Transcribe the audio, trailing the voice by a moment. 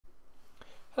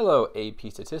Hello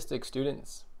AP Statistics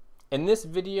students. In this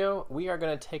video, we are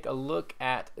going to take a look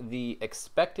at the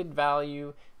expected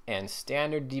value and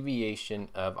standard deviation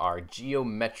of our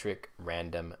geometric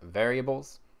random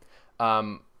variables.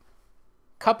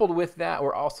 Coupled with that,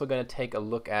 we're also going to take a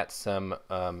look at some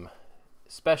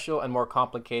special and more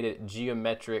complicated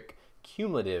geometric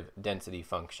cumulative density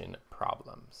function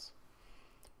problems.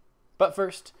 But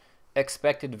first,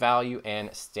 expected value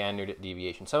and standard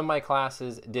deviation. Some of my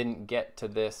classes didn't get to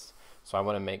this, so I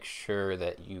want to make sure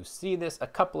that you see this a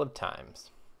couple of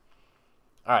times.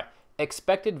 All right,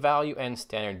 expected value and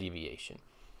standard deviation.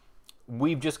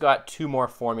 We've just got two more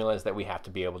formulas that we have to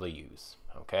be able to use,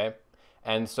 okay?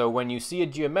 And so when you see a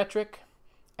geometric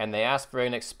and they ask for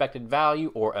an expected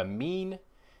value or a mean,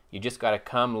 you just got to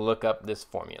come look up this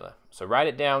formula. So write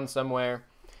it down somewhere.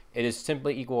 It is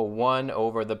simply equal 1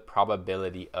 over the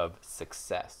probability of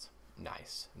success.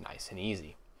 Nice and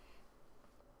easy.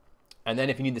 And then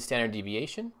if you need the standard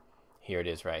deviation, here it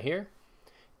is right here.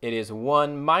 It is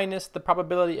 1 minus the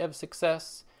probability of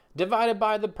success divided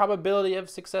by the probability of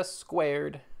success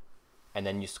squared. And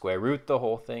then you square root the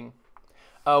whole thing.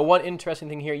 One interesting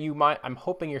thing here, I'm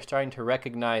hoping you're starting to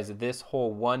recognize this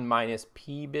whole 1 minus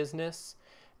p business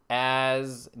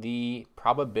as the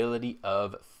probability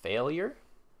of failure.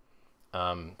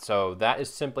 So that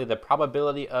is simply the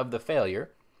probability of the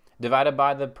failure divided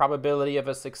by the probability of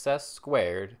a success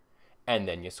squared, and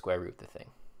then you square root the thing.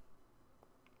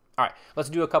 All right, let's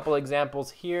do a couple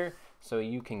examples here so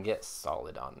you can get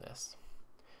solid on this.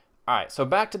 All right, so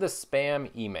back to the spam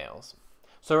emails.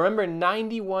 So remember,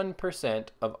 91%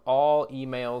 of all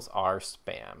emails are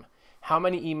spam. How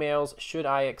many emails should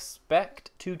I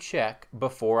expect to check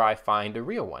before I find a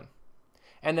real one?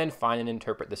 And then find and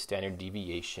interpret the standard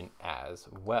deviation as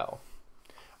well.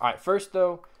 All right, first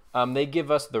though, they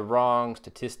give us the wrong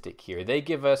statistic here. They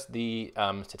give us the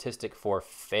statistic for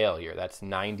failure. That's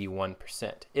 91%.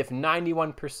 If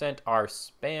 91% are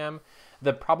spam,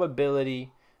 the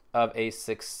probability of a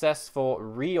successful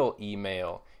real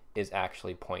email is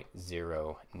actually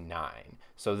 0.09.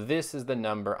 So this is the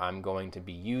number I'm going to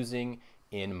be using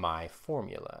in my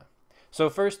formula. So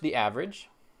first, the average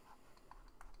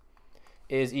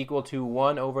is equal to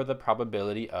 1 over the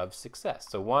probability of success.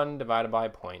 So 1 divided by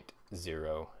 0.09.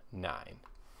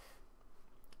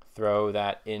 Throw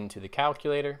that into the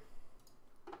calculator.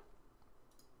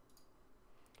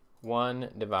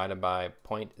 1 divided by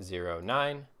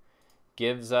 0.09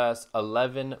 gives us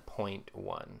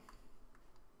 11.1.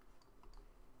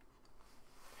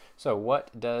 So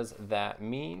what does that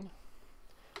mean?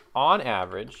 On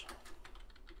average,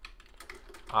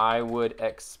 I would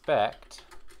expect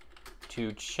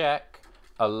to check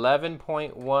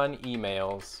 11.1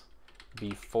 emails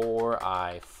before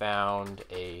I found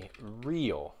a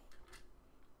real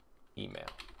email.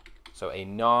 So a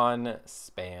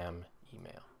non-spam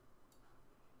email.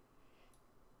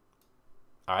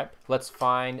 All right, let's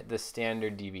find the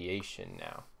standard deviation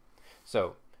now.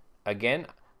 So again,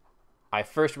 I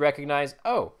first recognize,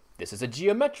 oh, this is a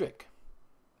geometric.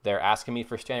 They're asking me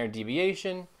for standard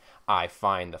deviation. I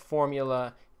find the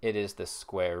formula. It is the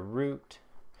square root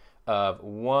of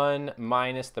 1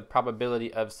 minus the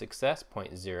probability of success,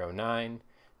 0.09,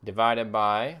 divided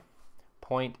by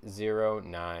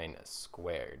 0.09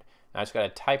 squared. Now I just got to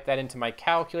type that into my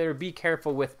calculator. Be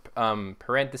careful with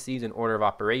parentheses and order of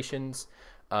operations,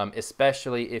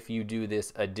 especially if you do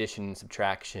this addition and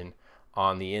subtraction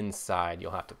on the inside.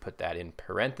 You'll have to put that in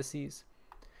parentheses.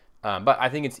 But I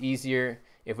think it's easier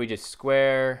if we just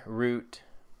square root,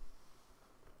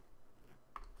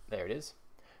 there it is,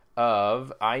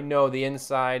 of, I know the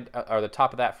inside or the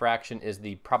top of that fraction is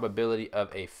the probability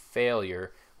of a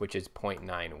failure, which is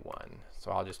 0.91.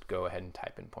 So I'll just go ahead and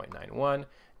type in 0.91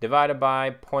 divided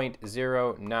by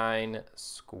 0.09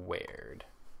 squared.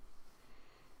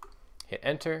 Hit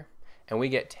enter, and we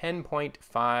get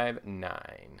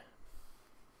 10.59.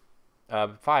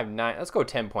 59, let's go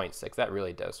 10.6. That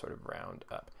really does sort of round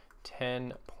up.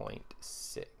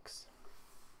 10.6.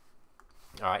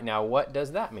 All right, now what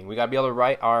does that mean? We got to be able to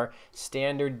write our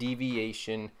standard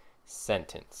deviation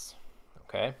sentence,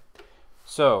 okay?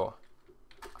 So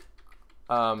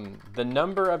the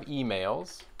number of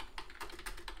emails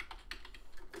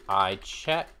I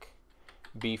check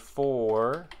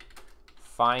before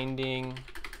finding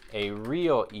a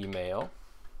real email,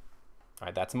 all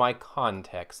right, that's my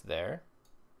context there,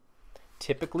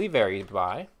 typically varies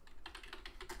by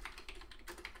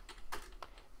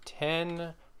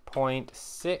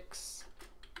 10.6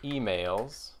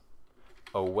 emails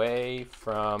away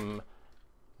from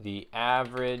the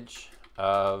average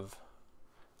of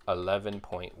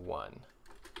 11.1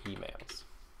 emails.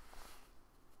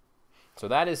 So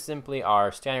that is simply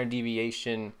our standard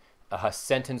deviation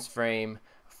sentence frame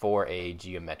for a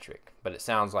geometric. But it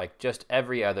sounds like just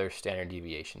every other standard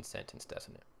deviation sentence,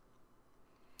 doesn't it?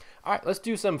 All right, let's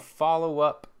do some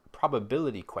follow-up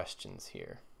probability questions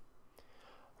here.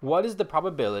 What is the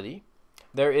probability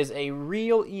there is a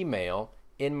real email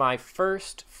in my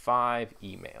first 5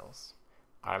 emails?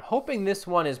 I'm hoping this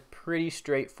one is pretty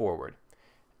straightforward.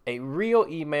 A real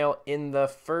email in the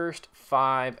first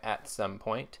 5 at some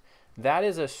point. That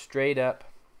is a straight up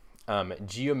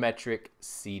geometric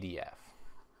CDF.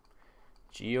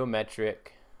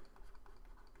 Geometric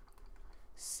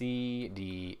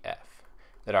CDF.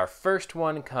 That our first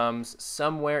one comes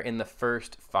somewhere in the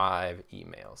first 5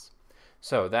 emails.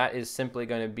 So that is simply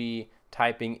going to be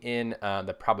typing in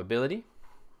the probability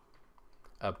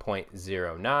of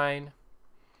 0.09,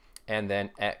 and then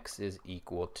x is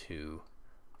equal to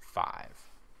 5.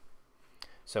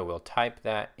 So we'll type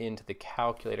that into the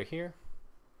calculator here.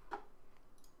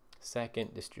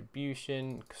 Second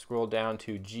distribution, scroll down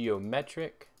to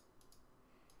geometric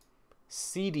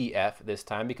CDF this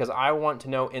time, because I want to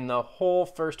know in the whole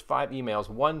first 5 emails,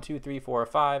 1, 2, 3, 4, or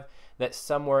 5, that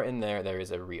somewhere in there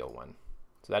is a real one.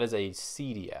 So that is a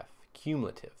CDF,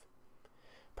 cumulative.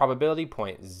 Probability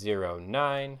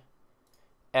 0.09,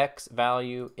 x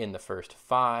value in the first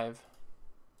 5,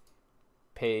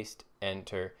 paste,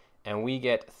 enter, and we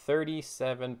get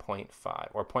 37.5,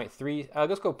 or 0.3,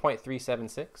 let's go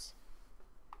 0.376.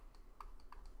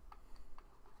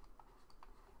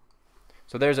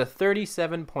 So there's a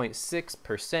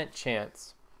 37.6%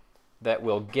 chance that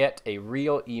we'll get a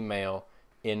real email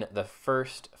in the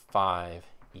first 5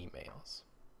 emails.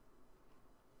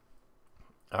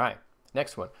 All right,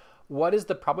 next one. What is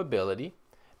the probability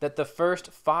that the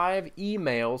first 5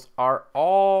 emails are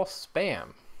all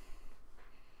spam?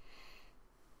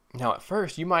 Now, at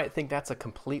first, you might think that's a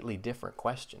completely different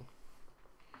question.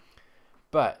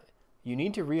 But you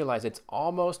need to realize it's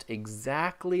almost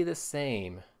exactly the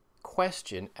same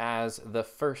question as the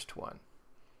first one.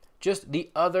 Just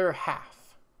the other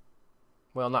half.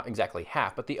 Well, not exactly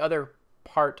half, but the other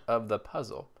part of the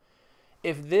puzzle.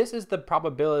 If this is the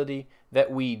probability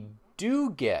that we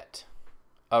do get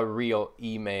a real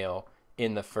email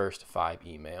in the first 5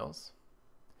 emails,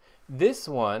 this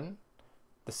one,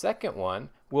 the second one,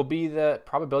 will be the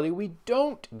probability we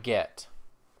don't get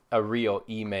a real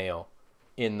email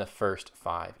in the first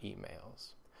 5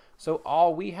 emails. So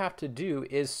all we have to do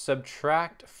is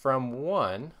subtract from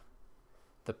 1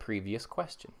 the previous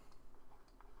question.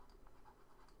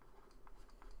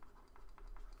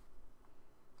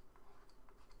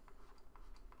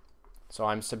 So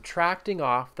I'm subtracting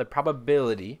off the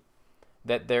probability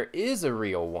that there is a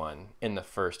real one in the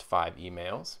first 5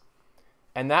 emails,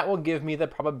 and that will give me the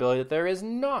probability that there is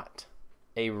not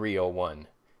a real one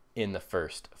in the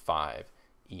first 5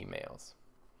 emails.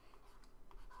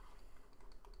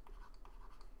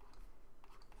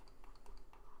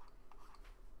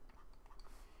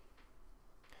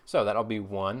 So that'll be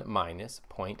 1 minus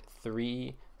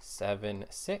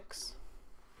 0.376.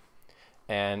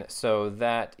 And so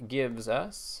that gives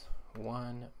us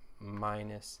 1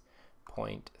 minus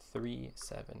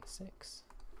 0.376,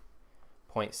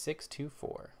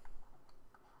 0.624.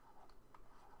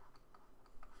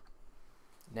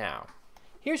 Now,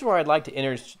 here's where I'd like to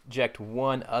interject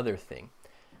one other thing.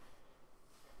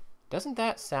 Doesn't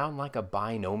that sound like a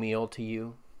binomial to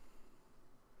you?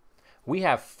 We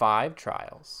have 5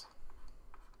 trials,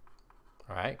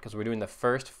 all right, because we're doing the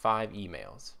first 5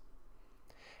 emails.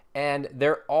 And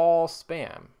they're all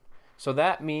spam. So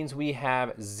that means we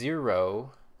have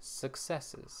 0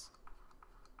 successes.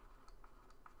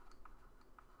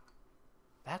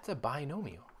 That's a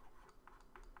binomial.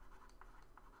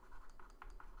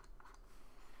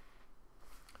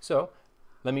 So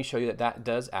let me show you that that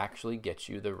does actually get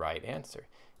you the right answer.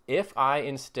 If I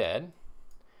instead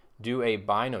do a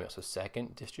binomial, so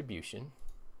second distribution,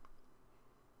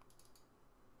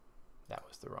 that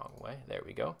was the wrong way, there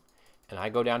we go. And I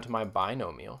go down to my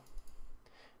binomial.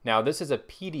 Now this is a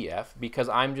PDF because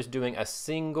I'm just doing a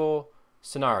single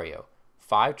scenario.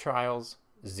 5 trials,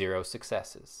 0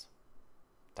 successes.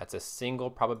 That's a single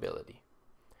probability.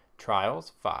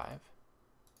 Trials, 5.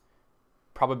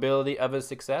 Probability of a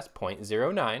success,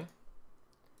 0.09.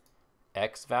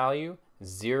 X value,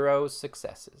 0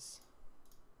 successes.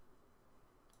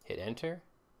 Hit enter.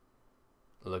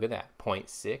 Look at that,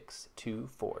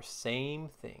 0.624, same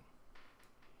thing.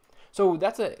 So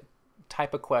that's a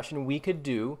type of question we could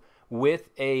do with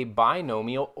a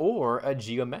binomial or a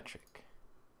geometric.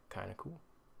 Kind of cool.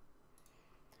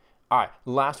 All right,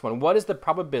 last one. What is the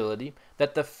probability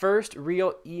that the first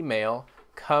real email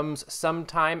comes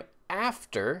sometime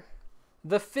after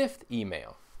the 5th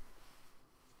email?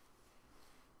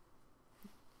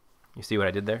 You see what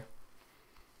I did there?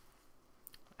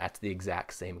 That's the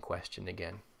exact same question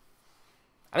again.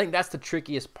 I think that's the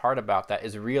trickiest part about that,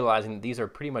 is realizing that these are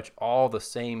pretty much all the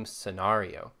same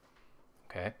scenario.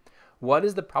 Okay? What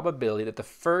is the probability that the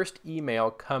first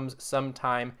email comes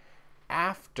sometime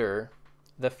after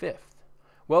the 5th?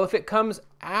 Well, if it comes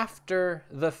after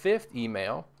the 5th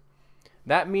email,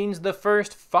 that means the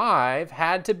first 5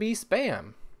 had to be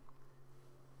spam.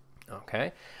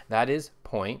 Okay? That is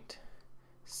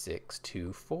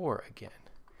 0.624 again.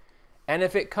 And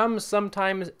if it comes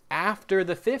sometimes after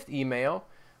the 5th email,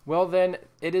 well, then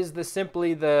it is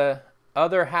simply the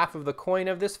other half of the coin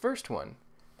of this first one.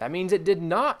 That means it did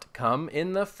not come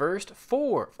in the first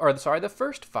the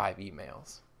first 5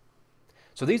 emails.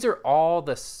 So these are all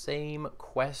the same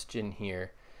question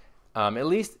here. At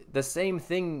least the same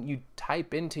thing you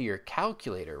type into your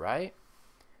calculator, right?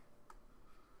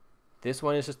 This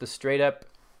one is just the straight up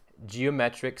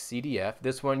geometric CDF.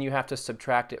 This one you have to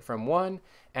subtract it from 1,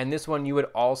 and this one you would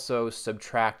also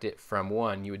subtract it from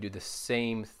 1. You would do the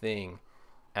same thing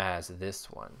as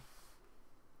this one.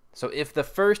 So if the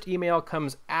first email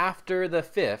comes after the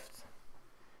 5th,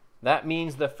 that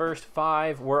means the first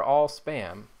 5 were all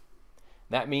spam.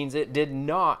 That means it did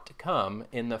not come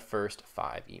in the first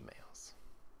 5 emails.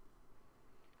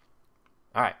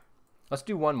 All right, let's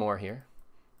do one more here,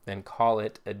 then call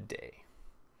it a day.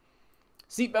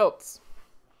 Seatbelts.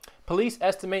 Police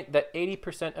estimate that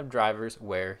 80% of drivers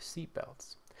wear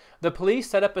seatbelts. The police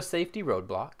set up a safety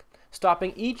roadblock,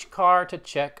 stopping each car to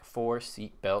check for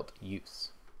seatbelt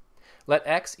use. Let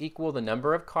X equal the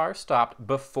number of cars stopped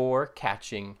before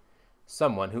catching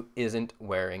someone who isn't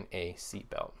wearing a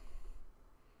seatbelt.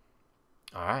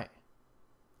 All right.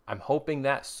 I'm hoping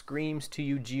that screams to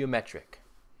you geometric.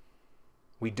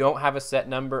 We don't have a set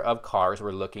number of cars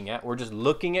we're looking at. We're just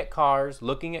looking at cars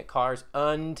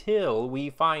until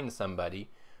we find somebody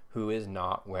who is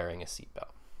not wearing a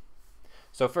seatbelt.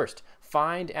 So first,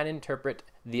 find and interpret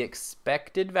the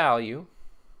expected value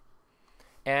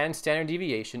and standard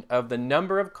deviation of the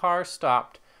number of cars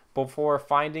stopped before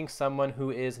finding someone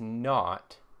who is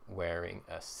not wearing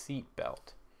a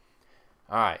seatbelt.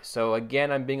 All right, so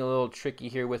again, I'm being a little tricky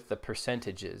here with the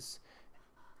percentages.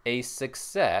 A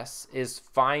success is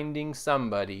finding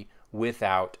somebody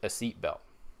without a seatbelt.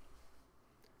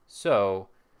 So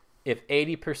if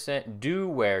 80% do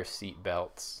wear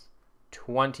seatbelts,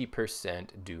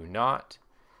 20% do not.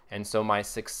 And so my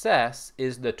success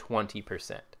is the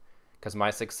 20%, because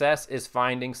my success is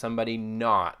finding somebody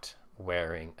not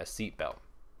wearing a seatbelt.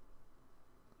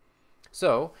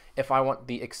 So if I want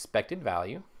the expected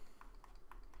value,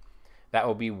 that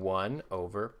will be 1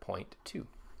 over 0.2.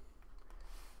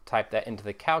 Type that into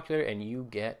the calculator and you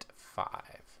get 5.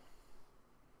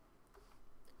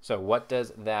 So what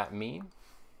does that mean?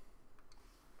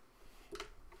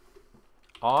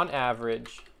 On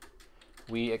average,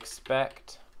 we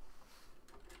expect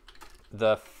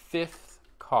the 5th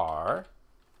car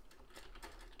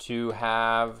to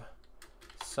have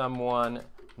someone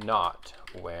not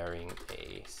wearing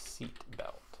a seat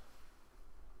belt.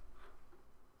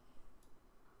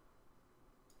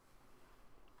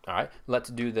 All right,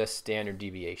 let's do the standard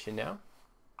deviation now.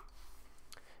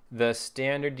 The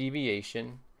standard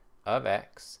deviation of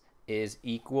X is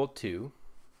equal to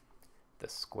the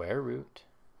square root.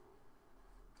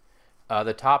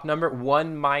 The top number,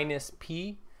 1 minus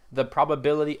P, the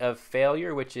probability of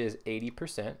failure, which is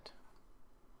 80%,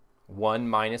 1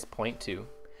 minus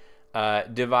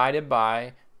 0.2, divided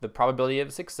by the probability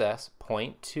of success,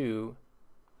 0.2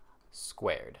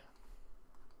 squared.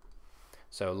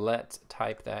 So let's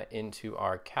type that into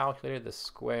our calculator, the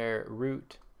square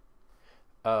root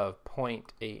of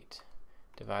 0.8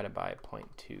 divided by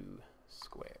 0.2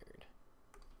 squared.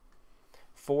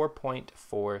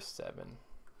 4.47.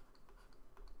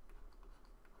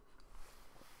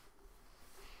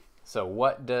 So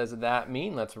what does that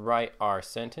mean? Let's write our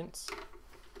sentence.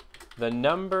 The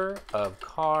number of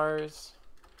cars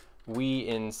we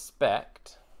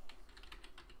inspect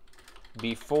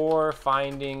before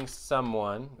finding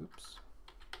someone,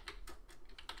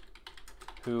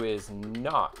 who is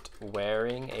not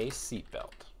wearing a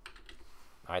seatbelt.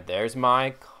 All right, there's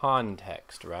my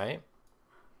context, right?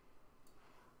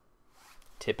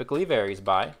 Typically varies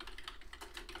by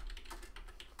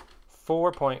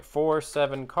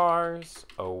 4.47 cars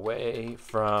away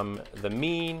from the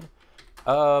mean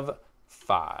of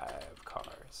 5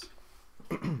 cars.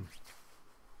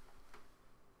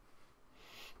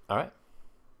 All right.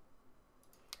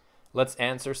 Let's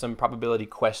answer some probability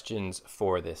questions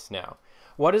for this now.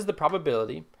 What is the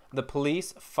probability the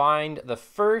police find the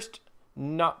first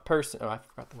not person. Oh, I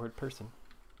forgot the word person.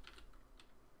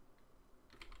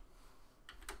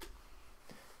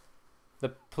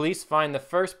 The police find the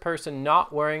first person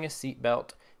not wearing a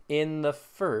seatbelt in the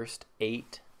first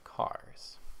 8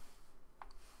 cars.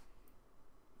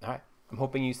 All right. I'm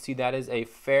hoping you see that as a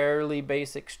fairly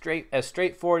basic, as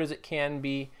straightforward as it can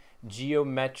be,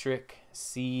 geometric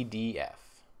CDF.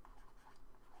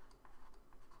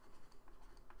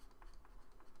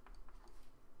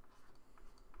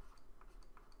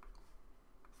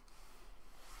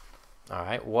 All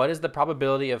right, what is the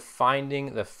probability of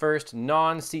finding the first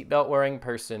non-seatbelt wearing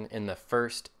person in the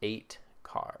first 8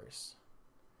 cars?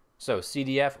 So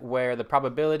CDF, where the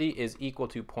probability is equal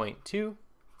to 0.2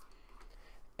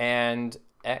 and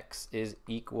x is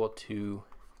equal to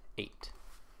 8.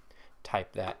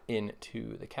 Type that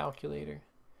into the calculator.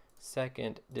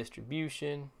 Second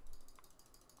distribution.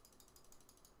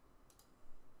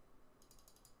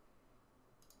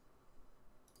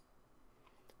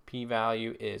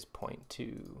 P-value is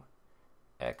 0.2,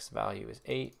 x value is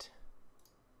 8,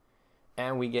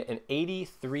 and we get an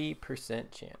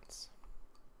 83% chance.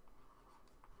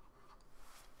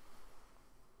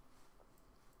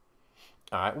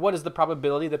 All right, what is the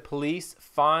probability the police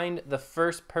find the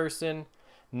first person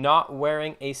not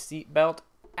wearing a seatbelt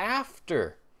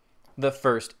after the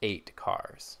first 8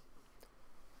 cars?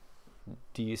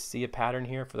 Do you see a pattern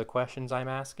here for the questions I'm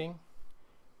asking?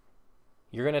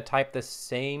 You're going to type the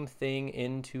same thing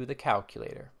into the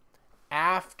calculator.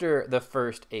 After the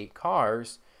first 8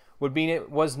 cars would mean it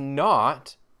was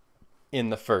not in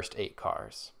the first 8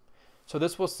 cars. So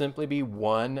this will simply be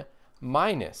 1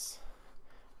 minus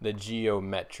the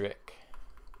geometric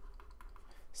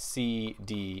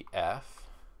CDF.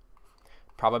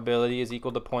 Probability is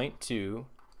equal to 0.2.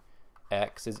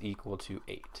 X is equal to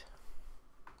 8.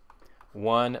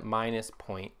 1 minus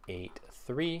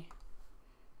 0.83.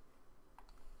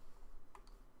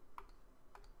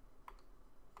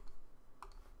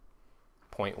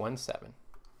 0.17.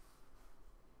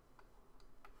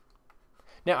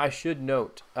 Now I should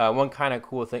note one kind of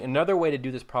cool thing. Another way to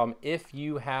do this problem, if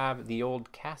you have the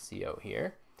old Casio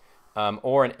here,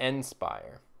 or an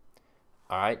Nspire.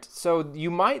 All right, so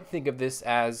you might think of this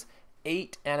as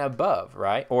 8 and above,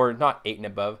 right? Or not 8 and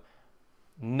above,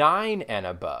 9 and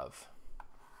above.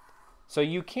 So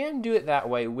you can do it that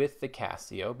way with the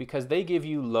Casio because they give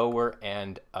you lower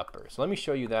and upper. So let me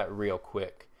show you that real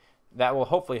quick. That will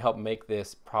hopefully help make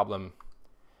this problem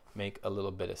make a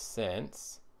little bit of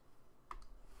sense.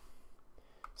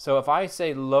 So if I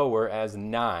say lower as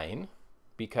 9,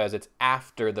 because it's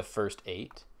after the first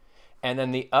 8, and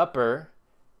then the upper,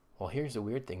 well, here's the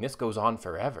weird thing. This goes on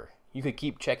forever. You could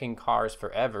keep checking cars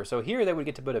forever. So here they would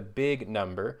get to put a big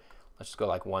number. Let's just go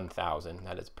like 1,000.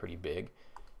 That is pretty big.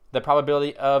 The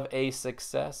probability of a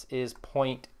success is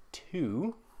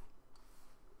 0.2.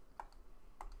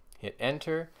 Hit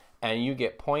enter. And you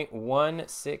get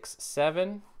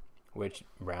 0.167, which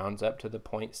rounds up to the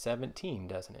 0.17,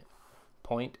 doesn't it?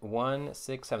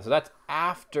 0.167. So that's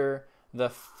after the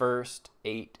first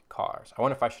 8 cars. I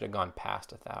wonder if I should have gone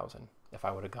past 1,000, if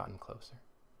I would have gotten closer.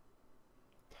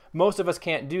 Most of us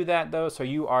can't do that, though, so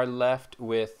you are left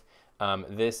with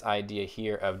this idea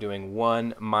here of doing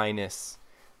 1 minus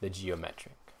the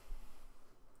geometric.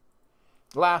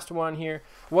 Last one here.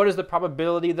 What is the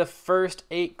probability the first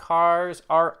 8 cars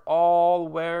are all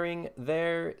wearing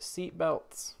their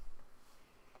seatbelts?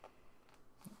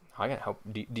 I can help.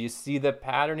 Do you see the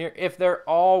pattern here? If they're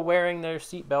all wearing their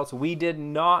seatbelts, we did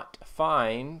not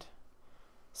find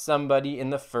somebody in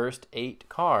the first 8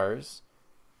 cars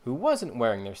who wasn't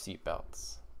wearing their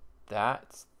seatbelts.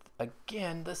 That's,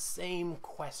 again, the same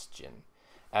question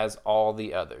as all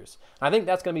the others. I think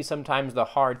that's going to be sometimes the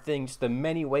hard thing. Just the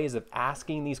many ways of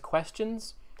asking these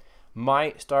questions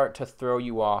might start to throw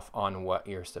you off on what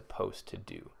you're supposed to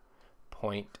do.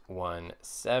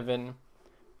 0.17,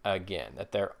 again,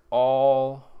 that they're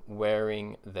all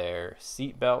wearing their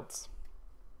seatbelts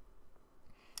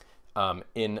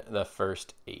in the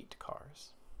first 8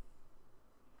 cars.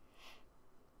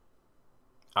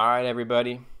 All right,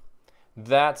 everybody,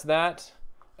 that's that.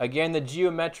 Again, the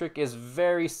geometric is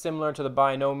very similar to the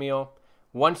binomial.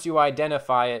 Once you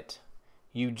identify it,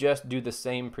 you just do the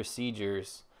same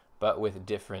procedures, but with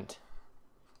different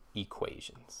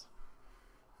equations.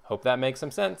 Hope that makes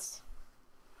some sense.